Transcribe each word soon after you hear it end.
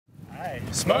right,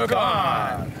 Smoke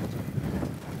on.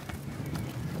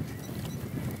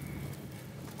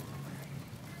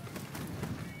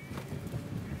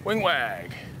 Wing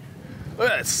wag. Look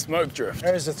at that smoke drift.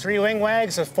 There's the 3 wing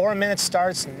wags. The 4 minutes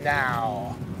starts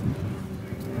now.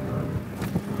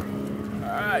 All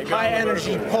right, High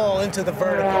energy pull into the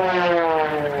vertical.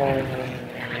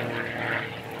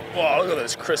 Wow, look at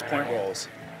those crisp point rolls.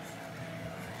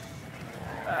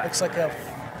 Looks like a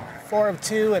 4 of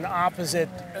 2 and opposite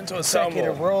Into a consecutive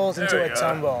tumble. rolls There into we a go.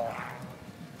 tumble.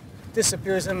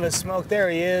 Disappears into the smoke. There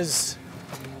he is.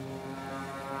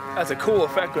 That's a cool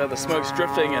effect where the smoke's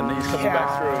drifting and he's coming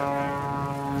back through.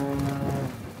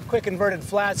 Quick inverted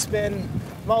flat spin.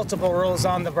 Multiple rolls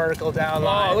on the vertical down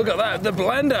line. Oh, look at that, the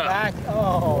blender. Back.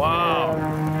 Oh, Wow.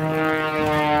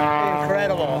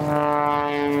 incredible.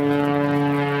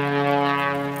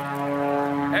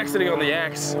 Exiting on the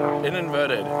X in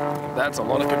inverted. That's a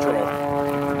lot of control.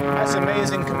 That's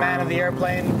amazing command of the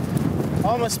airplane.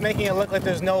 Almost making it look like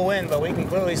there's no wind, but we can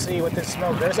clearly see with this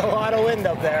smoke, there's a lot of wind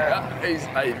up there.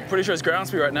 Yeah, I'm pretty sure his ground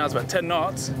speed right now is about 10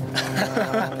 knots.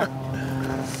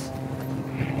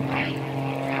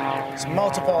 It's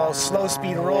multiple slow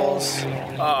speed rolls.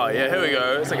 Oh yeah, here we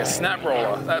go. It's like a snap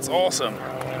roller. That's awesome.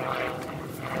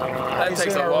 That He's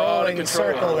takes doing a lot of rolling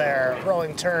control. circle there,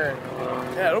 rolling turn.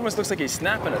 Yeah, it almost looks like he's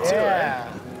snapping it too, Yeah.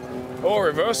 right? Or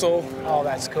reversal. Oh,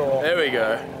 that's cool. There we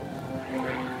go.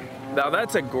 Now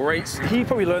that's a great, he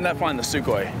probably learned that flying the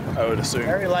Sukhoi, I would assume.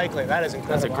 Very likely. That is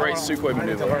incredible. That's a great Sukhoi I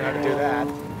need to maneuver. learn how to do that.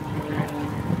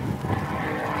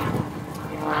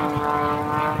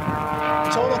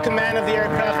 Total command of the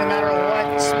aircraft, no matter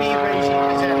what speed regime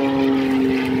is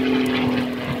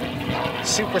in.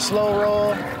 Super slow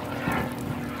roll.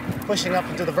 Pushing up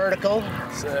into the vertical.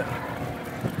 That's it.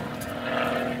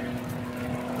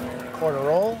 Quarter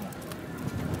roll.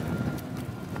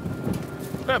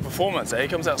 Look at that performance, eh? He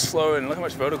comes out slow and look how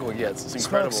much vertical he gets. It's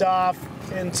incredible. Smokes off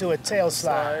into a tail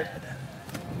slide.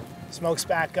 Smokes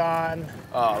back on.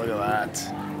 Oh, look at that.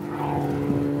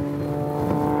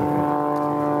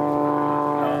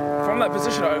 From that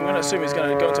position, I'm going to assume he's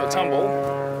going to go into a tumble.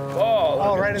 Oh, Oh,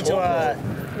 look at right into torque a,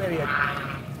 roll. maybe a,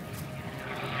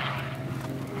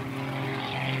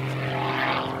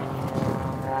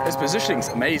 His positioning's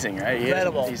amazing, right?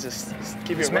 Incredible. He's just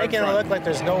keeping it's it right in making it front. look like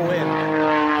there's no wind. Look at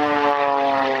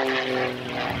that.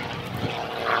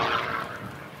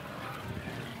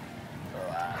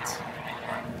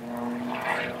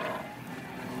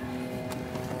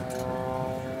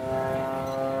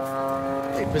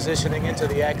 Repositioning into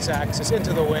the x-axis,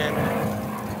 into the wind.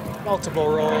 Multiple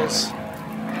rolls.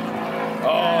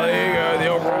 Oh, there you go, the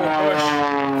old roll push.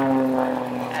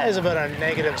 That is about a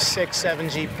negative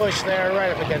 6-7 G push there,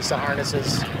 right up against the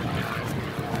harnesses.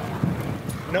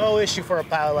 No issue for a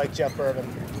pilot like Jeff Irvin.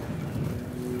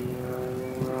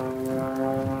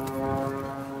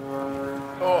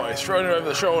 Oh, he's throwing it over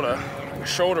the shoulder. A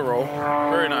shoulder roll.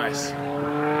 Very nice.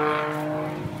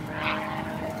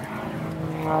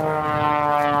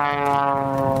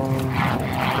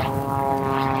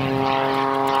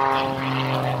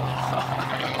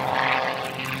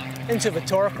 Into the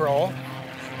torque roll.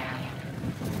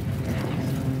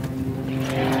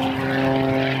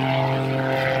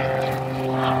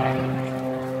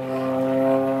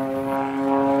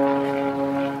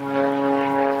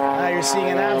 Now you're seeing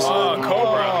an absolute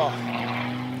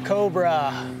Cobra.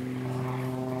 Cobra.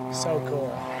 So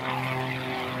cool.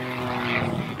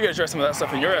 You gotta try some of that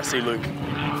stuff in your SC, Luke.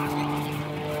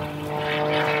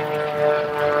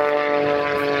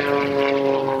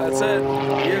 That's it.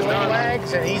 He is done.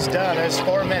 Flags and he's done. There's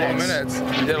 4 minutes. 4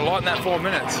 minutes. He did a lot in that 4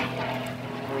 minutes. Here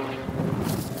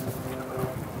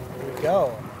we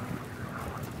go.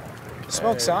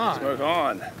 Smoke's on. Smoke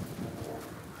on.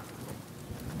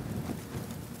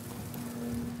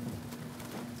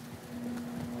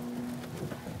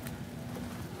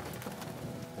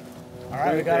 All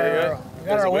right, we got There you our, go. we got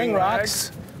There's our the wing wing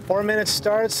rocks. 4 minutes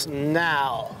starts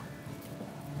now.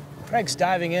 Craig's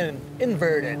diving in,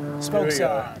 inverted. Smoke's go.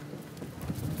 on.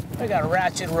 We got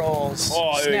ratchet rolls,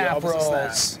 Oh, there you go, snap opposite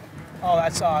rolls. snap. Oh,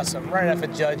 that's awesome. Right up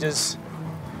at judges.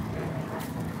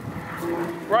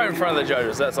 Right in front of the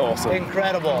judges. That's awesome.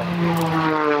 Incredible.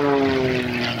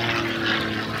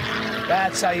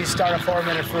 That's how you start a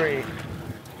 4-minute free.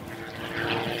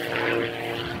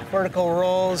 Vertical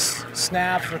rolls,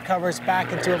 snaps, recovers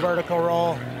back into a vertical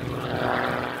roll.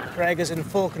 Craig is in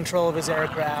full control of his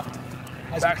aircraft.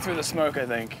 Back through the smoke, I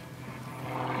think.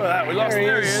 Look at that. We lost.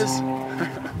 There he is.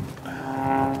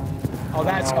 Oh,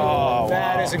 that's cool. Oh,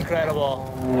 That wow. is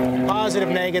incredible. Positive,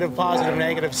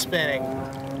 negative spinning.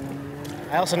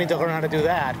 I also need to learn how to do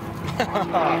that.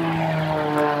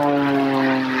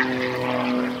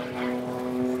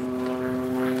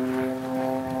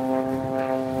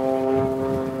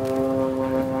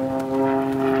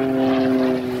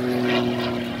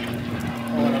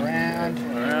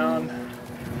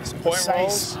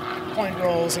 precise point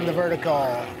rolls in the vertical.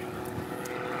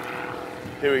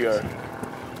 Here we go.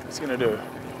 What's he gonna do?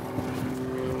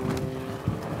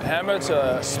 Hammer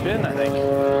to spin, I think.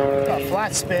 A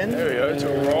flat spin. There we go,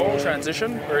 to a roll,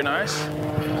 transition, very nice.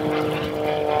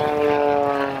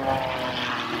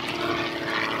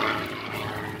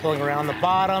 Pulling around the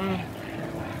bottom.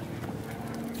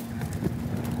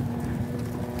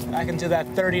 Back into that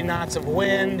 30 knots of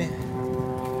wind. A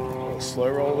little slow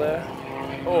roll there.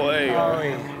 Oh, there you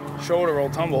go. Shoulder roll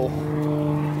tumble.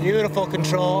 Beautiful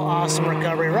control, awesome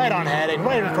recovery, right on heading,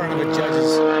 right in front of the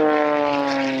judges.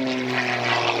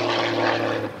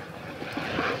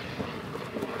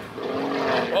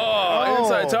 Oh,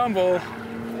 inside tumble.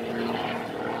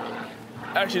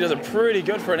 Actually does it pretty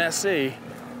good for an SC.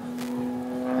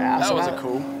 Yeah, that was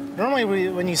cool. Normally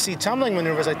when you see tumbling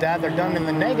maneuvers like that, they're done in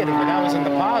the negative, but that was in the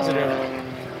positive.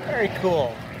 Very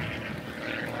cool.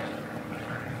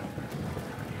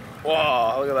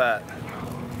 Wow, look at that.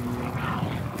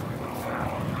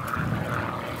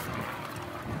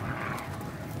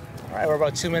 All right, we're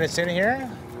about 2 minutes in here.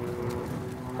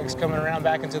 Things coming around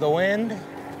back into the wind.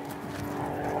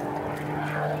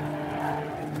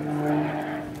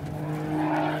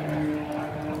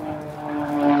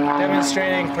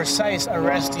 Demonstrating precise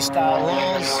arresti style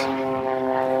rolls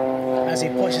as he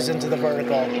pushes into the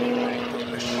vertical. And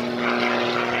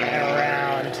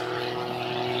around.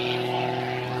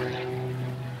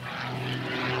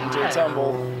 Into a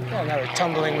tumble. Oh, another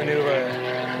tumbling maneuver.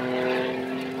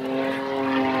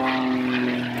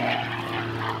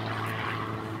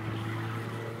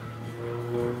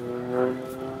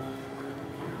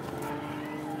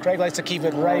 Craig likes to keep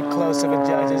it right close to the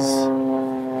judges.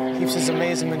 Keeps his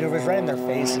amazing maneuvers right in their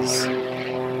faces.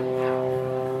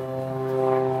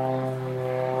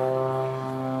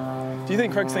 Do you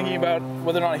think Craig's thinking about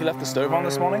whether or not he left the stove on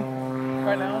this morning?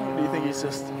 Right now? Or do you think he's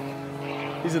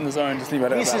in the zone, just thinking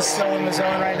about it? He's just so in the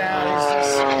zone right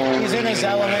now. He's in his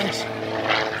element.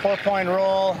 4-point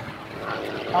roll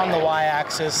on the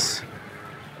y-axis.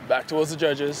 Back towards the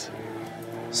judges.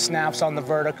 Snaps on the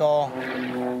vertical.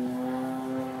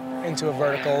 Into a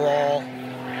vertical roll.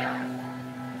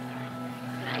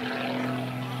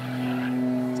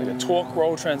 It's like a torque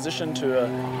roll transition to a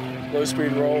low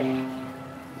speed roll.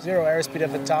 0 airspeed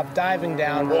at the top, diving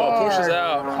down. Whoa, pushes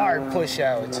out. Hard push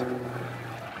out.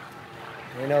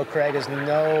 We know Craig is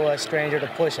no stranger to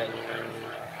pushing.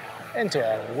 Into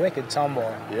a wicked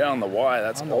tumble. Yeah, on the Y,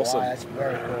 that's awesome. Y, that's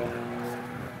very cool.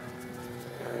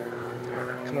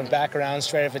 Coming back around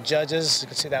straight at the judges. You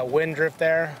can see that wind drift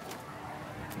there.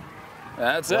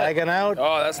 That's it. Flagging out.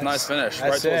 Oh, that's a nice finish.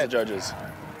 Right towards the judges.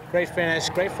 Great finish,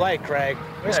 great flight, Craig.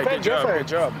 Where's Yeah, Craig good job, Gifford? good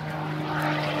job.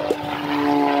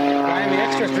 Flying the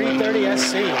extra 330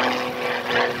 SC.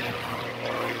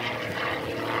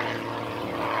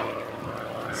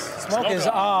 Smoke is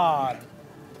on.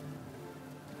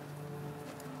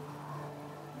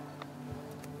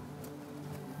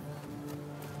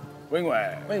 Wing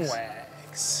wags. Wing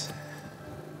wags.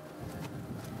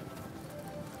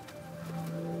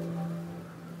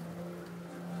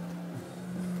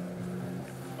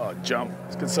 Oh, jump.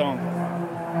 It's a good song.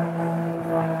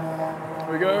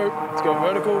 Here we go. Let's go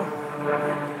vertical.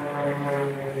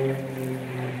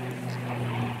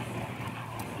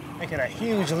 Making a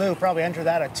huge loop, probably enter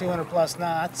that at 200 plus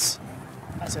knots.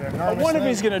 That's an enormous I wonder if loop.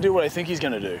 he's going to do what I think he's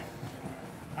going to do.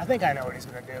 I think I know what he's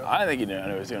going to do. I think you know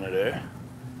what he's going to do.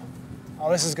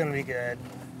 Oh, this is going to be good.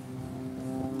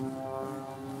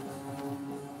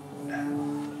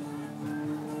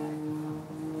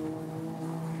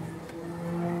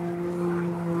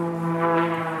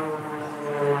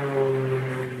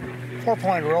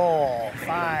 Four-point roll,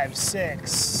 5,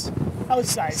 6,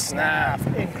 outside snap,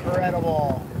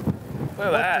 incredible. Look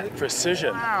at that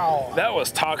precision. Wow. That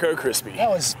was taco crispy. That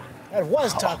was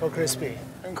taco crispy.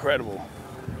 Incredible.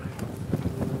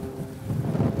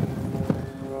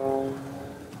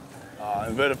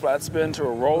 Inverted flat spin to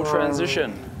a roll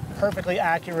transition. Perfectly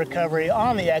accurate recovery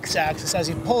on the x-axis as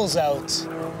he pulls out.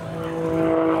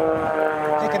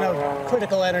 Picking up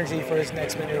critical energy for his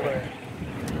next maneuver.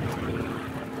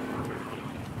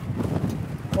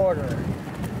 Quarter.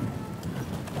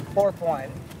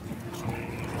 4-point.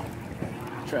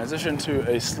 Transition to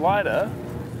a slider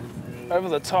over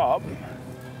the top.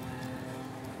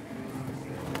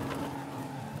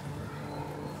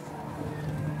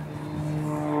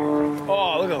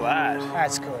 Oh, look at that.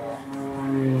 That's cool. I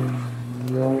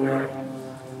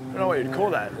don't know what you'd call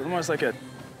that. Almost like a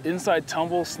inside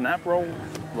tumble snap roll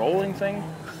rolling thing.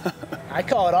 I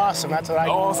call it awesome. That's what I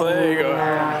call it. Oh, so there you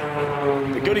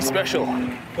go. The goodie special.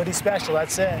 Goodie special,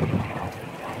 that's it.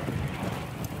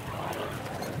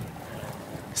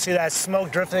 See that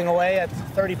smoke drifting away at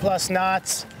 30 plus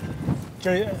knots.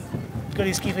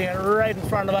 Goody's keeping it right in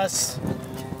front of us.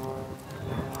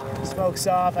 Smoke's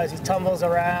off as he tumbles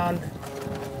around.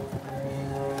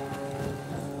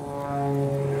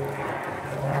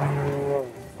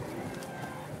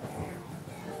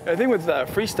 I think with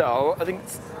freestyle, I think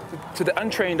to the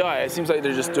untrained eye, it seems like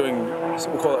they're just doing,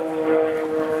 we'll call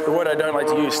it, the word I don't like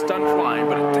to use, stunt flying,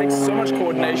 but it takes so much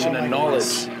coordination and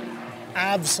knowledge.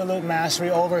 Absolute mastery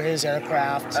over his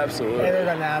aircraft. Absolutely.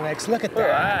 Aerodynamics. Look at that. Look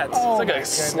at that. Oh, it's like a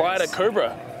slider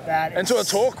cobra that into a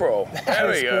torque roll. There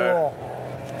we go.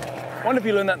 Cool. Wonder if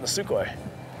you learned that in the Sukhoi.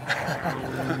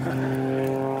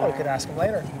 Oh, we could ask him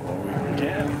later.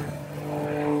 Yeah.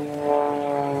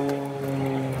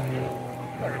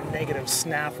 Negative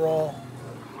snap roll.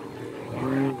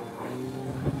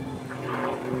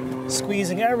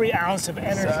 Squeezing every ounce of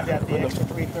energy that the extra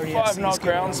 330 5 knot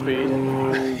ground speed.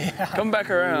 Yeah. Come back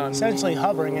around. Essentially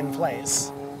hovering in place.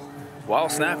 While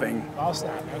snapping. While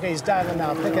snapping. Okay, he's diving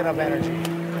now, picking up energy.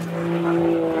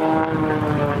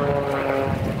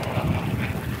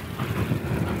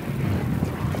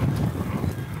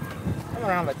 Coming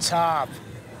around the top.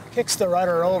 Kicks the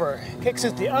rudder over. Kicks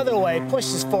it the other way,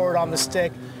 pushes forward on the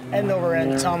stick, end over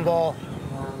end tumble.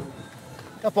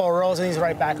 Couple of rolls and he's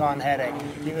right back on heading.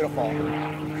 Beautiful.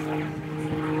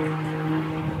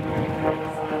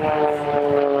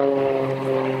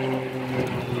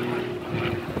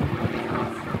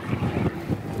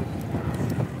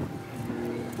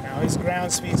 Now his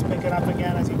ground speed's picking up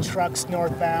again as he trucks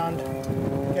northbound,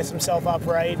 gets himself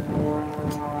upright.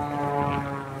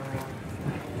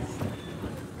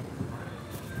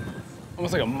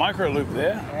 Almost like a micro loop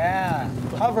there. Yeah,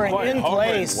 hovering in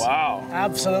place. Wow.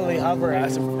 Absolutely hovering.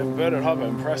 That's an inverted hover,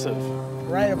 impressive.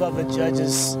 Right above the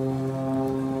judges.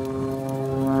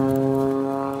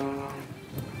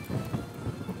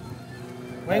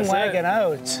 Wing wagon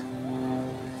out.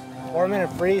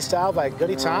 4-minute freestyle by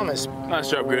Goody Thomas.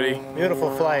 Nice job, Goody. Beautiful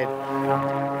flight.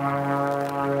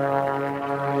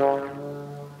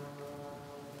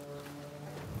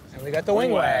 And we got the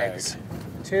wing wags.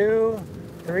 2,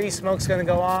 3, smoke's gonna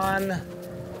go on.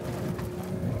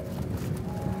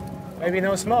 Maybe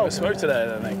no smoke. No smoke today, I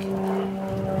don't think.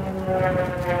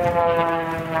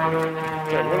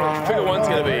 Okay, what do I figure one's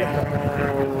gonna be?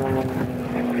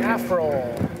 Half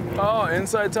roll. Oh,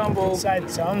 inside tumble. Inside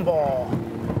tumble.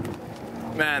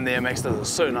 Man, the MX does it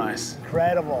so nice.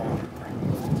 Incredible.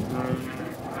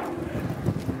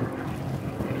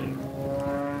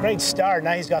 Great start.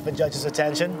 Now he's got the judges'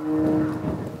 attention.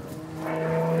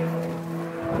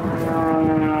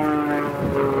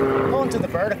 Going to the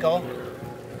vertical.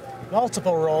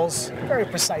 Multiple rolls. Very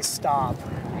precise stop.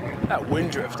 That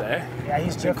wind drift, eh? Yeah,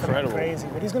 he's drifting like incredible. crazy,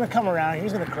 but he's going to come around.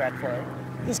 He's going to correct for it.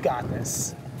 He's got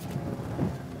this.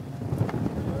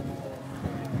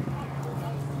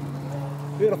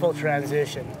 Beautiful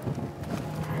transition.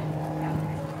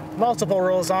 Multiple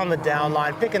rolls on the down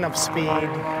line, picking up speed.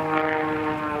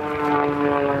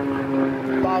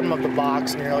 Bottom of the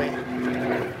box nearly.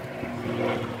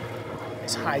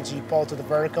 Nice high G pull to the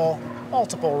vertical.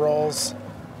 Multiple rolls.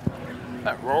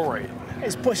 That roll rate.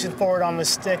 He's pushing forward on the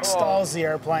stick, stalls the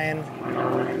airplane.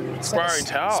 Spiraling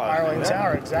tower. Spiraling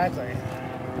tower, exactly.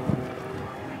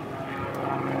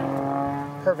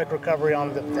 Perfect recovery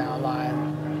on the down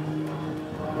line.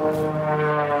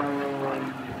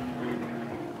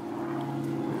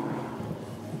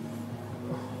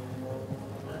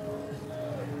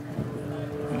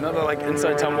 Another like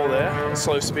inside tumble there,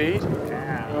 slow speed.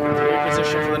 Yeah.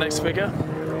 Reposition for the next figure.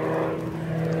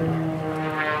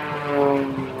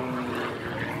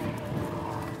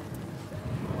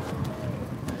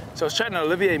 So I was chatting to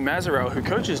Olivier Mazarel, who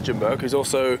coaches Jimbo, who's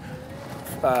also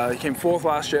he came 4th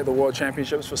last year at the World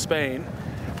Championships for Spain.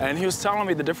 And he was telling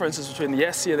me the differences between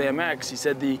the SC and the MX. He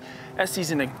said the SC is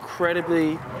an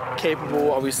incredibly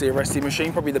capable, obviously a rescue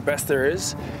machine, probably the best there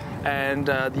is. And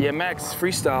the MX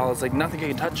freestyle is like nothing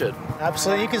can touch it.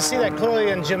 Absolutely, you can see that clearly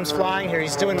in Jim's flying here.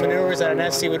 He's doing maneuvers that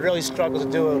an SC would really struggle to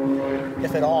do,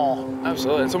 if at all.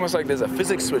 Absolutely, it's almost like there's a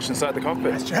physics switch inside the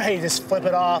cockpit. That's right, you just flip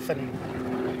it off and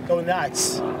go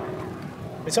nuts.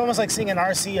 It's almost like seeing an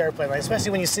RC airplane, like,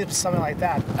 especially when you see something like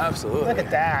that. Absolutely. Look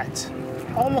at that.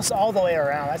 Almost all the way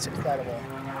around, that's incredible.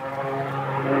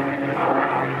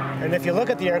 And if you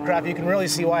look at the aircraft, you can really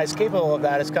see why it's capable of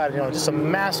that. It's got, just some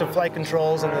massive flight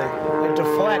controls and they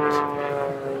deflect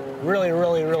really,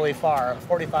 really, really far.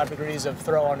 45 degrees of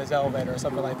throw on his elevator or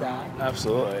something like that.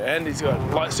 Absolutely, and he's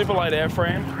got super light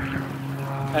airframe,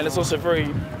 and it's also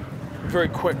very, very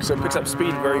quick, so it picks up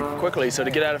speed very quickly. So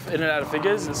to get in and out of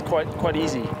figures, it's quite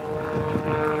easy.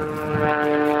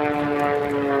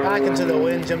 back into the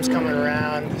wind, Jim's coming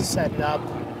around, setting up.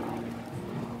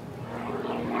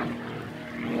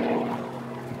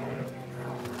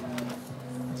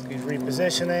 So he's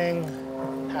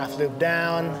repositioning, half loop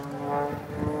down.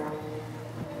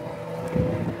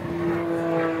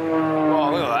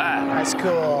 Wow, look at that. That's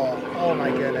cool. Oh my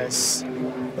goodness.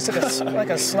 It's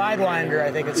like a slide winder,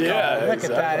 I think it's called. Look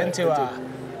at that, into a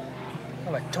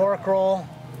torque roll.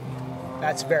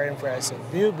 That's very impressive.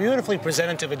 Beautifully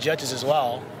presented to the judges as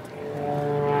well.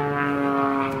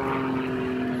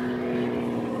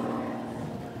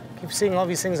 Keep seeing all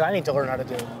these things I need to learn how to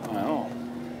do. I know.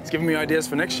 It's giving me ideas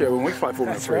for next year when we fly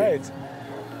Formula 3. That's right.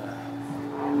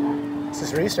 This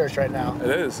is research right now. It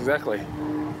is, exactly.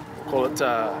 Call it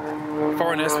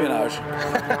foreign espionage.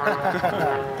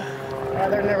 Yeah,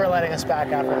 they're never letting us back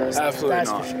after this. Absolutely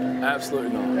That's not. for sure.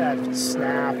 Absolutely not. That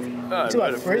snap. To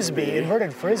a frisbee,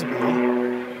 inverted frisbee.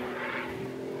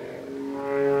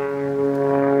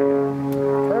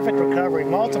 Perfect recovery,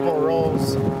 multiple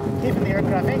rolls, keeping the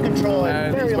aircraft in control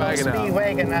at very low speed,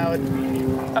 wagging out.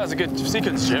 That was a good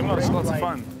sequence, Jim. That was lots of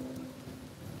fun.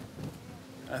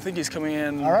 I think he's coming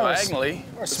in diagonally.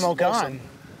 Or smoke on.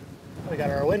 We got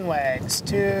our wind wags.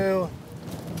 2,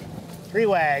 3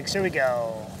 wags. Here we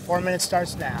go. 4 minutes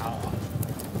starts now.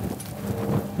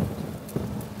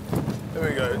 There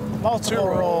we go. Multiple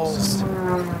rolls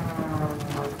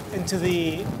into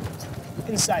the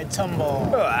inside tumble.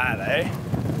 Look at that, eh?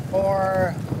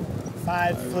 4,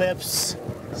 5 flips.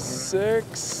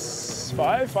 6,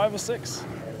 5 or 6.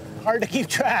 Hard to keep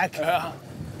track. Yeah.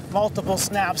 Multiple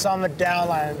snaps on the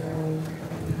downline.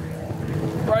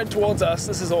 Right towards us.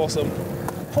 This is awesome.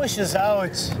 Pushes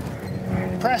out.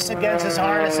 Pressed against his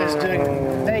harnesses, doing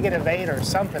 -8 or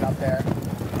something up there.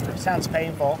 Sounds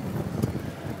painful.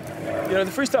 You know,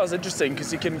 the freestyle is interesting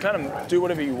because you can kind of do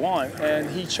whatever you want, and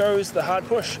he chose the hard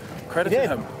push. Credit to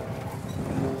him.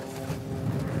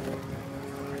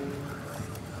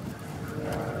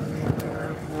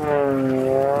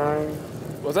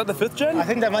 Was that the 5th gen? I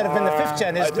think that might have been the 5th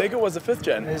gen. I think it was the 5th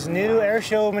gen. His new air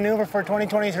show maneuver for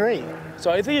 2023.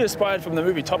 So I think he inspired from the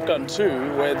movie Top Gun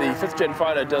 2, where the 5th gen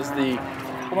fighter does the,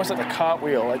 almost like the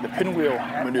cartwheel, like the pinwheel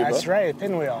maneuver. That's right,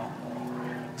 pinwheel.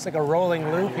 It's like a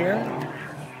rolling loop here.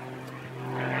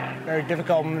 Very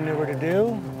difficult maneuver to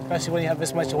do, especially when you have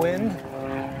this much wind.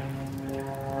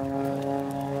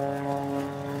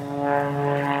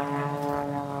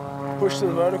 Push to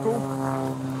the vertical.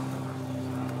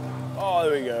 Oh,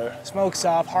 there we go. Smokes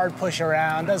off, hard push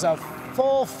around, does a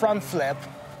full front flip.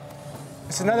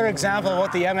 It's another example of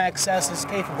what the MXS is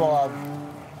capable of.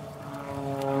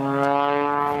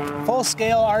 Full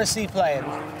scale RC plane.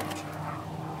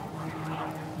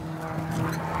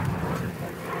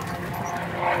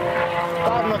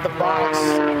 Bottom of the box,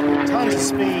 tons of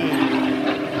speed.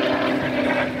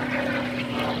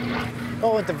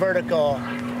 Go with the vertical.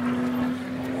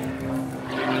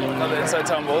 Another inside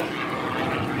tumble.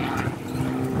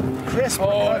 Crisp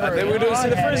recovery. Then we do see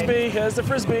the frisbee. Here's the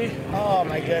frisbee. Oh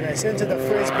my goodness, into the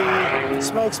frisbee.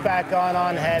 Smokes back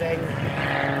on heading.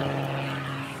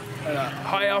 And a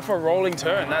high alpha rolling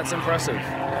turn. That's impressive.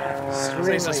 So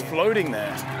he's just floating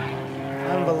there.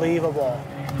 Unbelievable.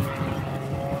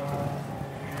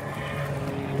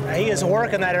 Now, he is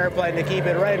working that airplane to keep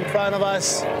it right in front of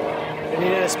us, and he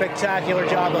did a spectacular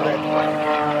job of it.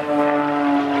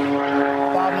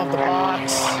 Bottom of the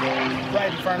box,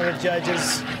 right in front of the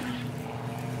judges.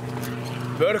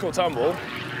 Vertical tumble.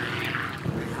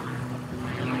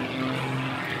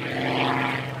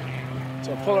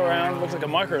 So pull around, looks like a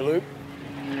micro loop.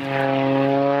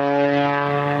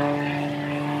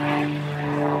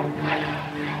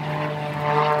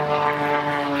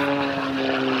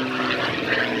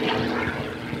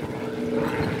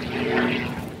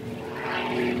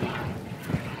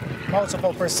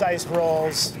 Multiple precise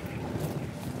rolls.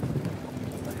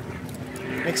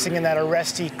 Mixing in that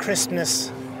arresty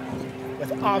crispness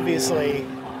with obviously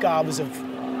gobs of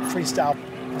freestyle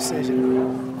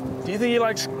precision. Do you think he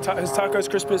likes his tacos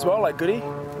crispy as well, like Goody?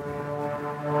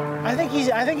 I think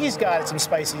he's got some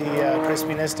spicy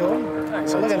crispiness to him.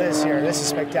 So look at this here. This is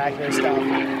spectacular stuff.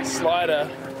 Slider,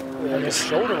 like a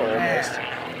shoulder roll almost.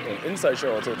 An inside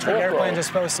shoulder, it's a torque roll. Airplanes are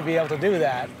supposed to be able to do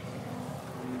that.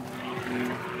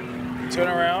 Turn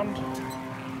around.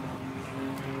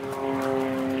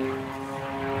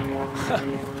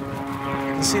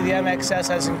 You see the MXS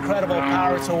has incredible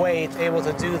power to weight, able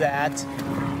to do that.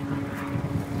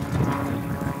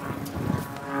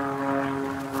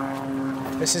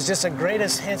 This is just a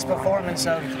greatest hits performance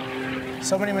of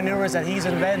so many maneuvers that he's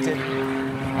invented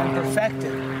and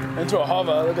perfected. Into a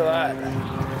hover, look at that.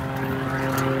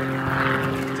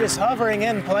 just hovering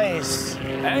in place.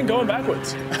 And going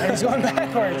backwards. And he's going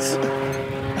backwards.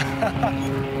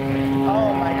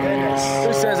 Oh my goodness.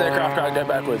 Who says aircraft can't go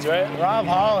backwards, right? Rob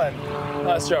Holland.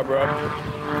 Nice job, bro.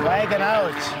 Wagging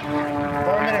out.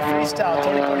 4-minute freestyle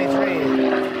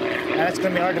 2023. That's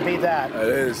going to be hard to beat that. It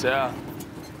is, yeah.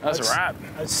 That's a wrap.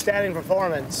 Outstanding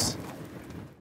performance.